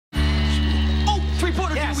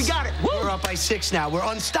We got it. We're up by 6 now. We're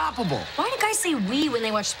unstoppable. Why do guys say we when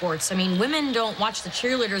they watch sports? I mean, women don't watch the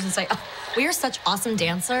cheerleaders and say, oh, we are such awesome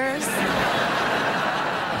dancers.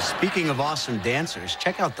 Speaking of awesome dancers,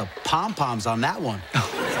 check out the pom-poms on that one.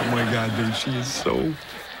 Oh, my God, dude, she is so...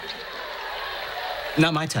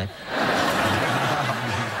 Not my type.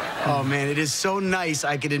 Oh, man, it is so nice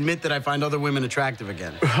I can admit that I find other women attractive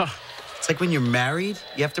again. It's like when you're married,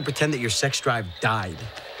 you have to pretend that your sex drive died,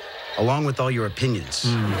 along with all your opinions.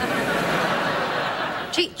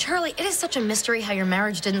 Gee, Charlie, it is such a mystery how your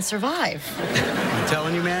marriage didn't survive. I'm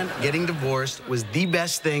telling you, man, getting divorced was the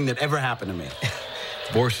best thing that ever happened to me.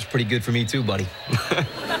 Divorce was pretty good for me, too, buddy.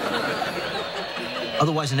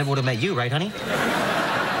 Otherwise, I never would have met you, right, honey?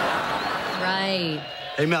 Right.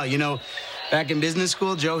 Hey, Mel, you know, back in business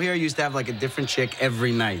school, Joe here used to have, like, a different chick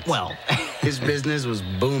every night. Well... His business was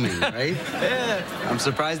booming, right? Yeah. I'm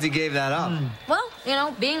surprised he gave that up. Well, you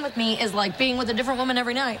know, being with me is like being with a different woman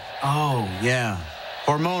every night. Oh, yeah.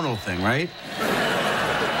 Hormonal thing, right?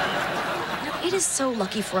 Now, it is so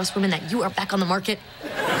lucky for us women that you are back on the market.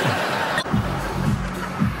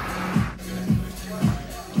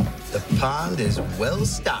 The pond is well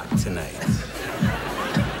stocked tonight.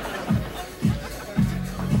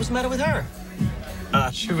 What's the matter with her?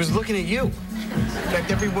 She was looking at you. In fact,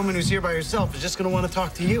 every woman who's here by herself is just gonna want to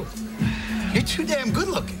talk to you. You're too damn good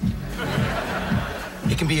looking.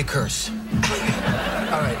 It can be a curse.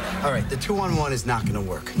 All right, the 2-on-1 is not gonna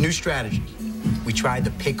work. New strategy. We tried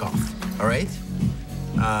the pick-off, all right?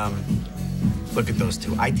 Look at those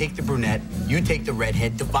two. I take the brunette, you take the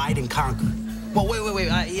redhead, divide and conquer. Well, wait.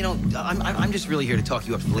 You know, I'm just really here to talk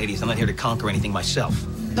you up to the ladies. I'm not here to conquer anything myself.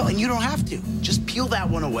 No, and you don't have to. Just peel that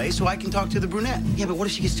one away so I can talk to the brunette. Yeah, but what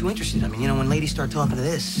if she gets too interested? I mean, you know, when ladies start talking to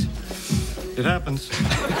this, it happens.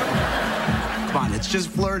 Come on, it's just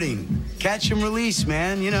flirting. Catch and release,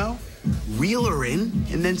 man, you know. Reel her in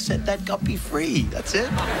and then set that guppy free. That's it.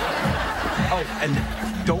 Oh,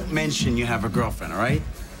 and don't mention you have a girlfriend, all right?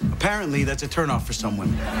 Apparently, that's a turnoff for some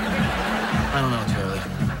women. I don't know, Charlie.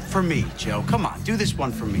 For me, Joe. Come on, do this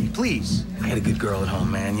one for me, please. I got a good girl at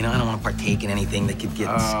home, man. You know, I don't want to partake in anything that could get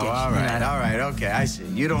sketchy. All right, okay, I see.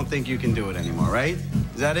 You don't think you can do it anymore, right?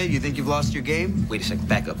 Is that it? You think you've lost your game? Wait a second,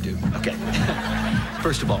 back up, dude. Okay.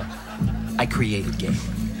 First of all, I created game.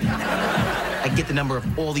 I could get the number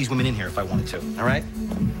of all these women in here if I wanted to, all right?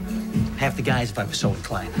 Half the guys if I was so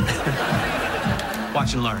inclined.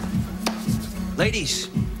 Watch and learn. Ladies,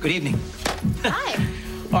 good evening. Hi.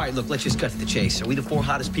 All right, look, let's just cut to the chase. Are we the 4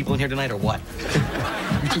 hottest people in here tonight or what?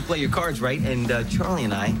 You two play your cards right, and Charlie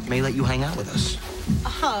and I may let you hang out with us.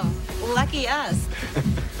 Oh, lucky us.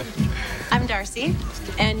 I'm Darcy,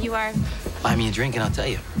 and you are? Buy me a drink and I'll tell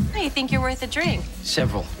you. Oh, you think you're worth a drink?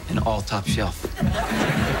 Several, and all top shelf.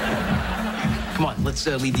 Come on, let's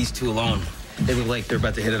leave these two alone. They look like they're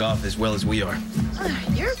about to hit it off as well as we are.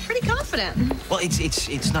 You're pretty confident. Well,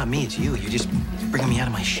 it's not me, it's you. You're just bringing me out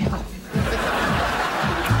of my shell.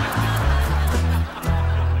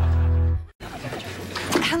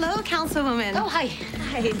 Hello, Councilwoman. Oh, hi.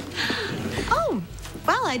 Hi. Oh,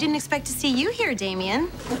 well, I didn't expect to see you here, Damien.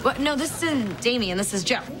 What? No, this isn't Damien. This is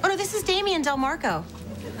Joe. Oh, no, this is Damien Del Marco.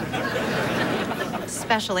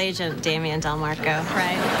 Special Agent Damien Del Marco,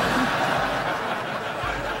 right?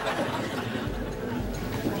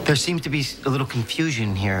 There seems to be a little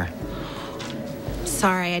confusion here.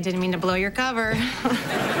 Sorry, I didn't mean to blow your cover.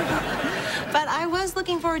 But I was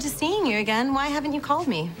looking forward to seeing you again. Why haven't you called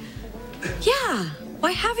me? Yeah.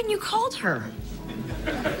 Why haven't you called her?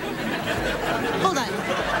 Hold on.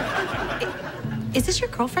 Is this your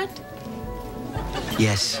girlfriend?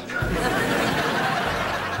 Yes.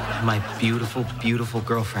 My beautiful, beautiful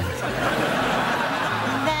girlfriend.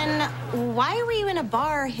 Then why were you in a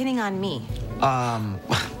bar hitting on me?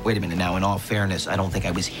 Wait a minute now. In all fairness, I don't think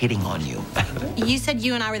I was hitting on you. You said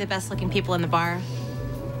you and I were the best-looking people in the bar.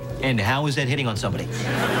 And how is that hitting on somebody?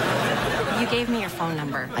 You gave me your phone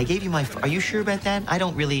number. I gave you my phone. Are you sure about that? I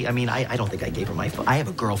don't really, I don't think I gave her my phone. I have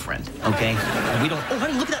a girlfriend, okay? And we don't, oh,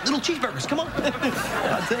 honey, look at that, little cheeseburgers, come on.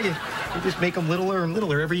 I'll tell you, they just make them littler and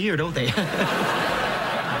littler every year, don't they?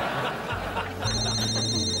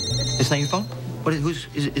 It's not your phone? What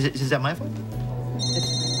is that my phone?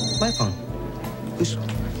 It's my phone. Who's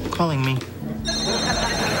calling me?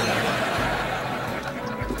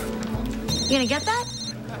 You gonna get that?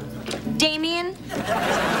 Damien?